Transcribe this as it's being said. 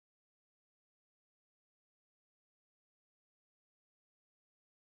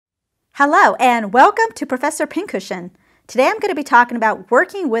Hello and welcome to Professor Pincushion. Today I'm going to be talking about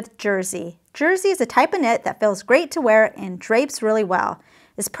working with jersey. Jersey is a type of knit that feels great to wear and drapes really well.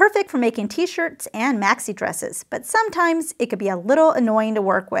 It's perfect for making t-shirts and maxi dresses, but sometimes it could be a little annoying to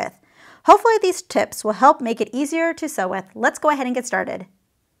work with. Hopefully these tips will help make it easier to sew with. Let's go ahead and get started.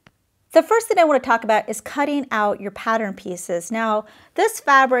 The first thing I want to talk about is cutting out your pattern pieces. Now, this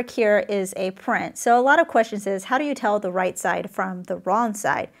fabric here is a print, so a lot of questions is how do you tell the right side from the wrong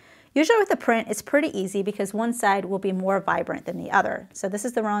side? Usually with a print, it's pretty easy because one side will be more vibrant than the other. So this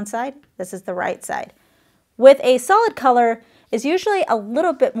is the wrong side, this is the right side. With a solid color, it's usually a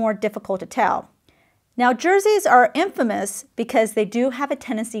little bit more difficult to tell. Now, jerseys are infamous because they do have a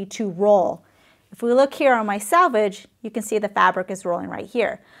tendency to roll. If we look here on my selvage, you can see the fabric is rolling right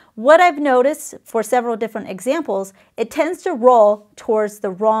here. What I've noticed for several different examples, it tends to roll towards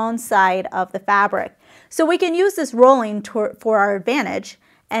the wrong side of the fabric. So we can use this rolling for our advantage,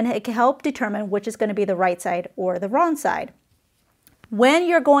 and it can help determine which is going to be the right side or the wrong side. When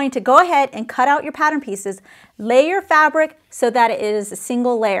you're going to go ahead and cut out your pattern pieces, lay your fabric so that it is a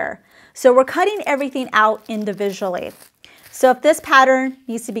single layer. So we're cutting everything out individually. So if this pattern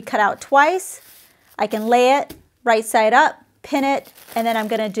needs to be cut out twice, I can lay it right side up, pin it, and then I'm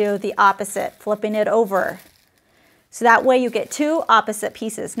going to do the opposite, flipping it over. So that way you get two opposite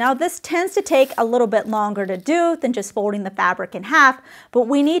pieces. Now this tends to take a little bit longer to do than just folding the fabric in half, but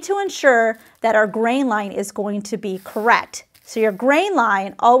we need to ensure that our grain line is going to be correct. So your grain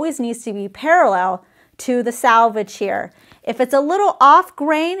line always needs to be parallel to the selvage here. If it's a little off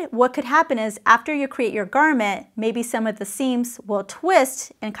grain, what could happen is after you create your garment, maybe some of the seams will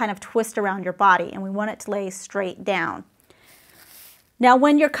twist and kind of twist around your body, and we want it to lay straight down. Now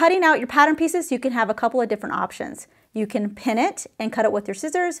when you're cutting out your pattern pieces, you can have a couple of different options. You can pin it and cut it with your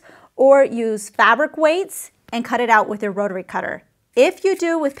scissors, or use fabric weights and cut it out with your rotary cutter. If you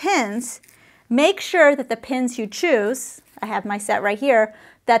do with pins, make sure that the pins you choose, I have my set right here,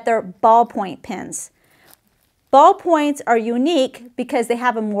 that they're ballpoint pins. Ballpoints are unique because they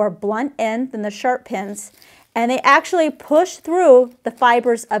have a more blunt end than the sharp pins, and they actually push through the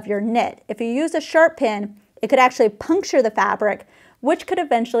fibers of your knit. If you use a sharp pin, it could actually puncture the fabric, which could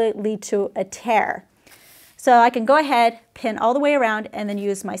eventually lead to a tear. So I can go ahead, pin all the way around, and then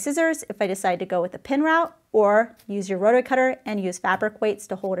use my scissors if I decide to go with the pin route, or use your rotary cutter and use fabric weights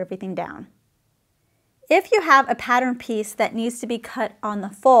to hold everything down. If you have a pattern piece that needs to be cut on the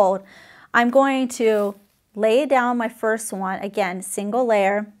fold, I'm going to lay down my first one, again, single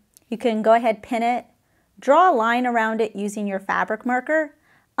layer. You can go ahead, pin it, draw a line around it using your fabric marker,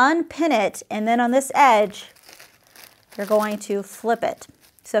 unpin it, and then on this edge, you're going to flip it.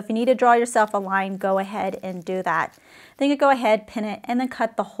 So if you need to draw yourself a line, go ahead and do that. Then you go ahead, pin it, and then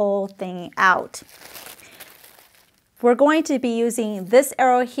cut the whole thing out. We're going to be using this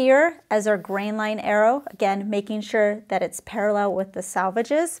arrow here as our grain line arrow, again, making sure that it's parallel with the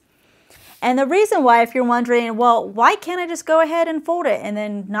selvages. And the reason why, if you're wondering, well, why can't I just go ahead and fold it and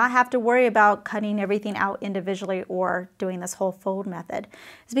then not have to worry about cutting everything out individually or doing this whole fold method?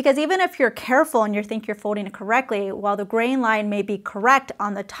 It's because even if you're careful and you think you're folding it correctly, while the grain line may be correct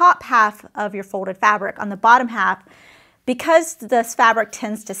on the top half of your folded fabric, on the bottom half, because this fabric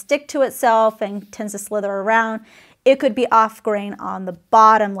tends to stick to itself and tends to slither around, it could be off grain on the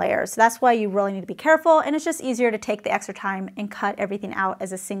bottom layer. So that's why you really need to be careful, and it's just easier to take the extra time and cut everything out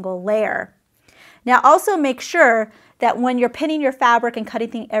as a single layer. Now also make sure that when you're pinning your fabric and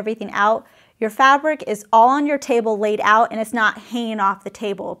cutting everything out, your fabric is all on your table laid out and it's not hanging off the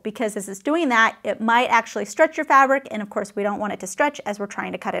table, because as it's doing that, it might actually stretch your fabric, and of course we don't want it to stretch as we're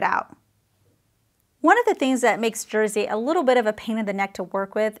trying to cut it out. One of the things that makes jersey a little bit of a pain in the neck to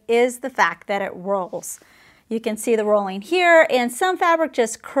work with is the fact that it rolls. You can see the rolling here, and some fabric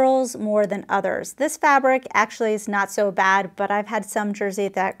just curls more than others. This fabric actually is not so bad, but I've had some jersey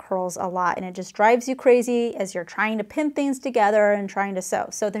that curls a lot, and it just drives you crazy as you're trying to pin things together and trying to sew.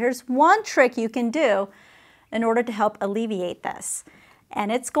 So there's one trick you can do in order to help alleviate this, and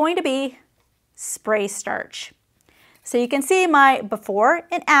it's going to be spray starch. So you can see my before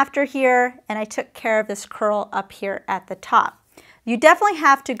and after here, and I took care of this curl up here at the top. You definitely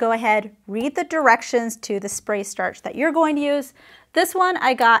have to go ahead, read the directions to the spray starch that you're going to use. This one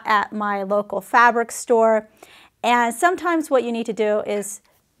I got at my local fabric store, and sometimes what you need to do is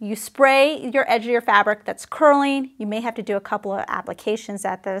you spray your edge of your fabric that's curling. You may have to do a couple of applications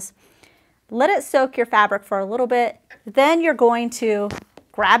at this. Let it soak your fabric for a little bit. Then you're going to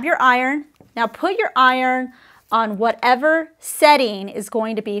grab your iron. Now put your iron on whatever setting is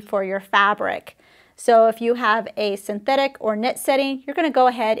going to be for your fabric. So if you have a synthetic or knit setting, you're going to go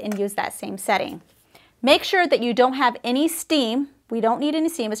ahead and use that same setting. Make sure that you don't have any steam We don't need any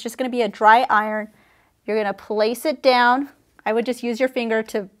seam. It's just going to be a dry iron. You're going to place it down. I would just use your finger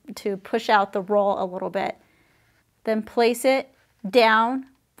to push out the roll a little bit. Then place it down,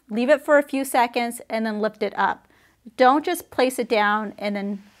 leave it for a few seconds, and then lift it up. Don't just place it down and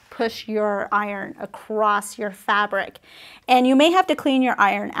then push your iron across your fabric. And you may have to clean your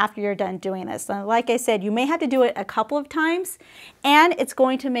iron after you're done doing this. So like I said, you may have to do it a couple of times, and it's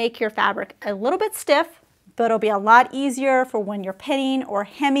going to make your fabric a little bit stiff, but it'll be a lot easier for when you're pinning or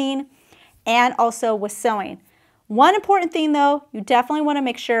hemming, and also with sewing. One important thing though, you definitely want to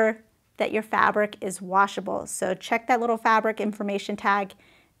make sure that your fabric is washable. So check that little fabric information tag.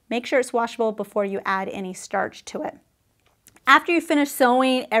 Make sure it's washable before you add any starch to it. After you finish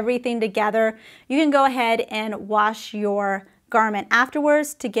sewing everything together, you can go ahead and wash your garment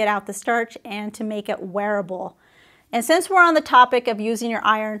afterwards to get out the starch and to make it wearable. And since we're on the topic of using your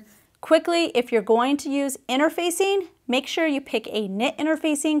iron, quickly, if you're going to use interfacing, make sure you pick a knit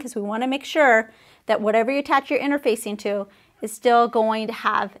interfacing, because we want to make sure that whatever you attach your interfacing to is still going to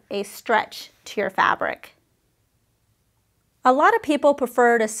have a stretch to your fabric. A lot of people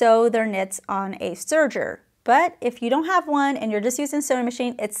prefer to sew their knits on a serger. But if you don't have one and you're just using a sewing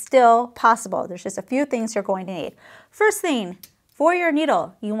machine, it's still possible. There's just a few things you're going to need. First thing, for your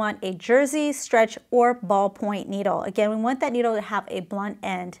needle, you want a jersey, stretch, or ballpoint needle. Again, we want that needle to have a blunt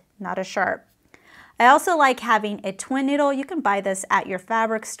end, not a sharp. I also like having a twin needle. You can buy this at your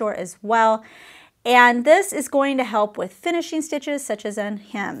fabric store as well. And this is going to help with finishing stitches such as in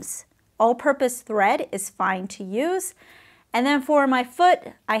hems. All-purpose thread is fine to use. And then for my foot,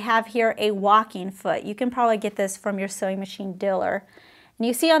 I have here a walking foot. You can probably get this from your sewing machine dealer. And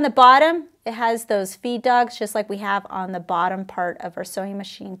you see on the bottom, it has those feed dogs just like we have on the bottom part of our sewing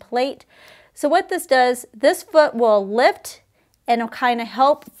machine plate. So what this does, this foot will lift and it'll kind of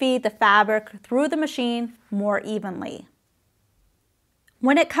help feed the fabric through the machine more evenly.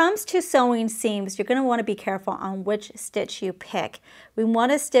 When it comes to sewing seams, you're going to want to be careful on which stitch you pick. We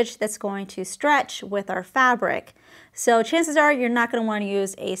want a stitch that's going to stretch with our fabric. So chances are you're not going to want to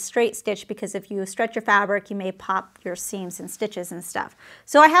use a straight stitch, because if you stretch your fabric, you may pop your seams and stitches and stuff.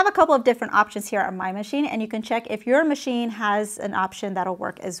 So I have a couple of different options here on my machine, and you can check if your machine has an option that'll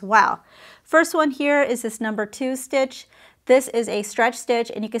work as well. First one here is this number 2 stitch. This is a stretch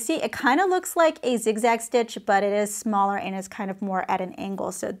stitch, and you can see it kind of looks like a zigzag stitch, but it is smaller and is kind of more at an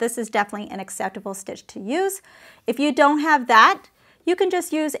angle. So this is definitely an acceptable stitch to use. If you don't have that, you can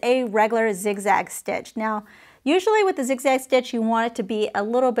just use a regular zigzag stitch. Now, usually with the zigzag stitch, you want it to be a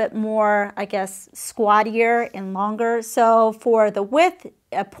little bit more, I guess, squattier and longer. So for the width,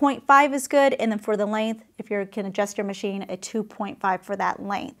 a 0.5 is good, and then for the length, if you can adjust your machine, a 2.5 for that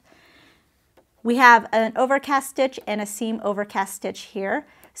length. We have an overcast stitch and a seam overcast stitch here.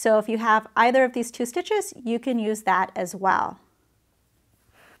 So if you have either of these 2 stitches, you can use that as well.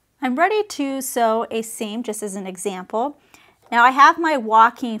 I'm ready to sew a seam just as an example. Now I have my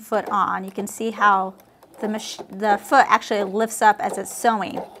walking foot on. You can see how the foot actually lifts up as it's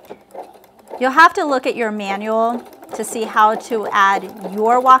sewing. You'll have to look at your manual to see how to add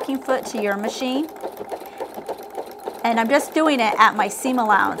your walking foot to your machine. And I'm just doing it at my seam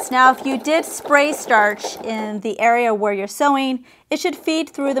allowance. Now, if you did spray starch in the area where you're sewing, it should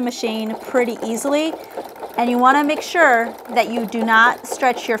feed through the machine pretty easily. And you want to make sure that you do not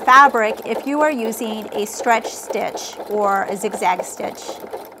stretch your fabric if you are using a stretch stitch or a zigzag stitch.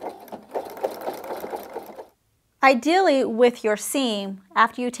 Ideally, with your seam,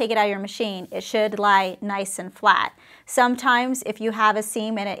 after you take it out of your machine, it should lie nice and flat. Sometimes if you have a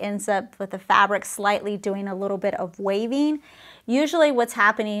seam and it ends up with the fabric slightly doing a little bit of waving, usually what's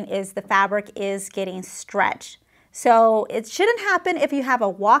happening is the fabric is getting stretched. So it shouldn't happen if you have a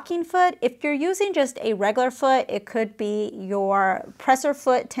walking foot. If you're using just a regular foot, it could be your presser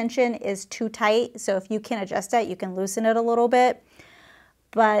foot tension is too tight. So if you can adjust that, you can loosen it a little bit.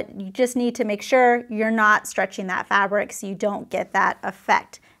 But you just need to make sure you're not stretching that fabric so you don't get that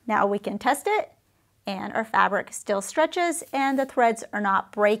effect. Now we can test it, and our fabric still stretches and the threads are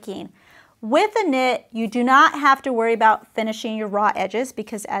not breaking. With a knit, you do not have to worry about finishing your raw edges,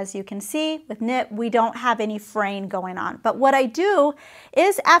 because as you can see with knit, we don't have any fraying going on. But what I do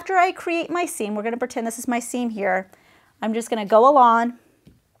is after I create my seam, we're going to pretend this is my seam here, I'm just going to go along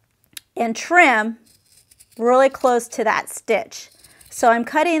and trim really close to that stitch. So I'm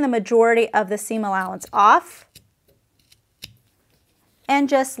cutting the majority of the seam allowance off and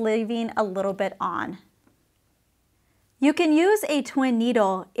just leaving a little bit on. You can use a twin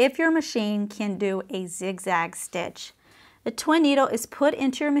needle if your machine can do a zigzag stitch. The twin needle is put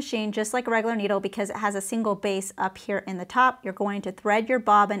into your machine just like a regular needle because it has a single base up here in the top. You're going to thread your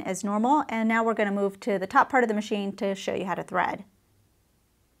bobbin as normal, and now we're going to move to the top part of the machine to show you how to thread.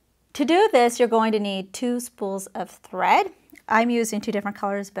 To do this, you're going to need 2 spools of thread. I'm using 2 different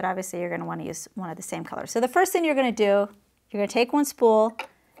colors, but obviously you're going to want to use one of the same color. So the first thing you're going to do, you're going to take 1 spool,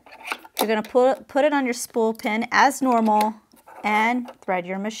 you're going to put it on your spool pin as normal, and thread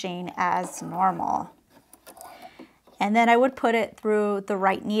your machine as normal. And then I would put it through the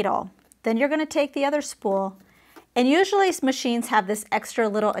right needle. Then you're going to take the other spool, and usually machines have this extra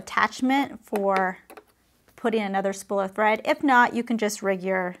little attachment for putting another spool of thread. If not, you can just rig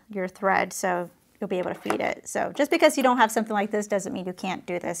your thread so you'll be able to feed it. So just because you don't have something like this doesn't mean you can't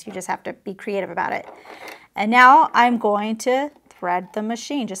do this. You just have to be creative about it. And now I'm going to thread the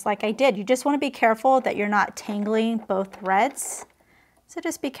machine just like I did. You just want to be careful that you're not tangling both threads. So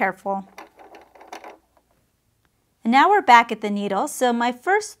just be careful. And now we're back at the needle. So my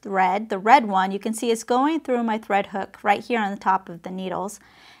first thread, the red one, you can see is going through my thread hook right here on the top of the needles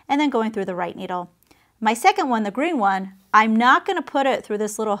and then going through the right needle. My second one, the green one, I'm not going to put it through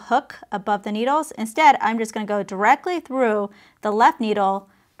this little hook above the needles. Instead, I'm just going to go directly through the left needle,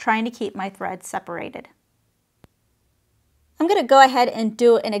 trying to keep my threads separated. I'm going to go ahead and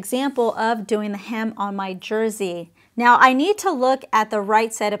do an example of doing the hem on my jersey. Now I need to look at the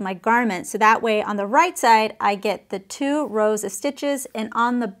right side of my garment, so that way on the right side I get the 2 rows of stitches, and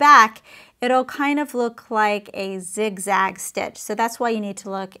on the back it'll kind of look like a zigzag stitch. So that's why you need to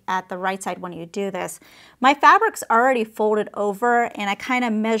look at the right side when you do this. My fabric's already folded over, and I kind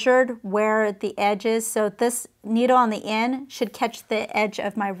of measured where the edge is, so this needle on the end should catch the edge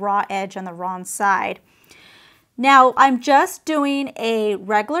of my raw edge on the wrong side. Now I'm just doing a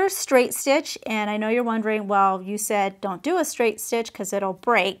regular straight stitch, and I know you're wondering, well, you said don't do a straight stitch because it'll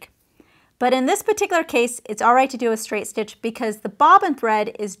break. But in this particular case, it's all right to do a straight stitch because the bobbin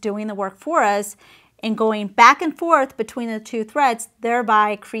thread is doing the work for us and going back and forth between the 2 threads,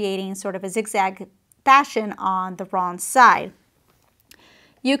 thereby creating sort of a zigzag fashion on the wrong side.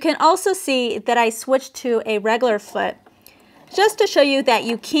 You can also see that I switched to a regular foot just to show you that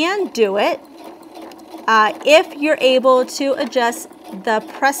you can do it if you're able to adjust the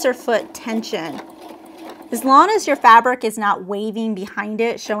presser foot tension. As long as your fabric is not waving behind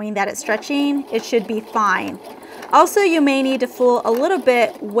it, showing that it's stretching, it should be fine. Also, you may need to fool a little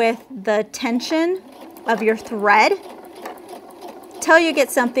bit with the tension of your thread till you get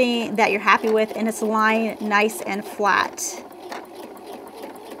something that you're happy with and it's lying nice and flat.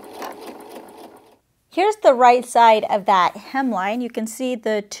 Here's the right side of that hemline. You can see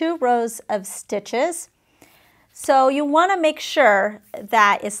the 2 rows of stitches. So you want to make sure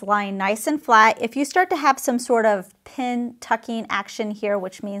that it's lying nice and flat. If you start to have some sort of pin tucking action here,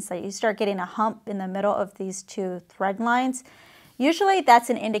 which means that you start getting a hump in the middle of these 2 thread lines, usually that's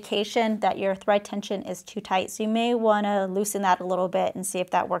an indication that your thread tension is too tight. So you may want to loosen that a little bit and see if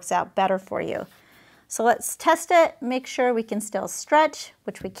that works out better for you. So let's test it, make sure we can still stretch,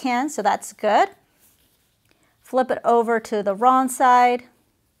 which we can, so that's good. Flip it over to the wrong side,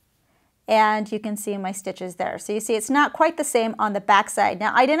 and you can see my stitches there. So you see it's not quite the same on the back side.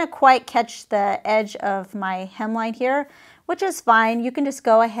 Now I didn't quite catch the edge of my hemline here, which is fine. You can just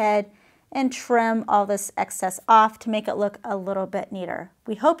go ahead and trim all this excess off to make it look a little bit neater.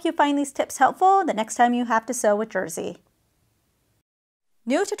 We hope you find these tips helpful the next time you have to sew with jersey.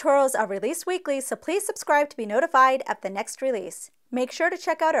 New tutorials are released weekly, so please subscribe to be notified of the next release. Make sure to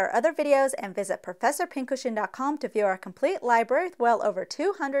check out our other videos and visit ProfessorPincushion.com to view our complete library with well over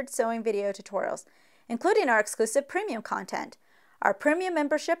 200 sewing video tutorials, including our exclusive premium content. Our premium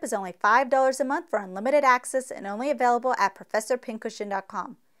membership is only $5 a month for unlimited access and only available at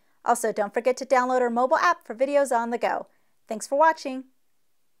ProfessorPincushion.com. Also, don't forget to download our mobile app for videos on the go. Thanks for watching.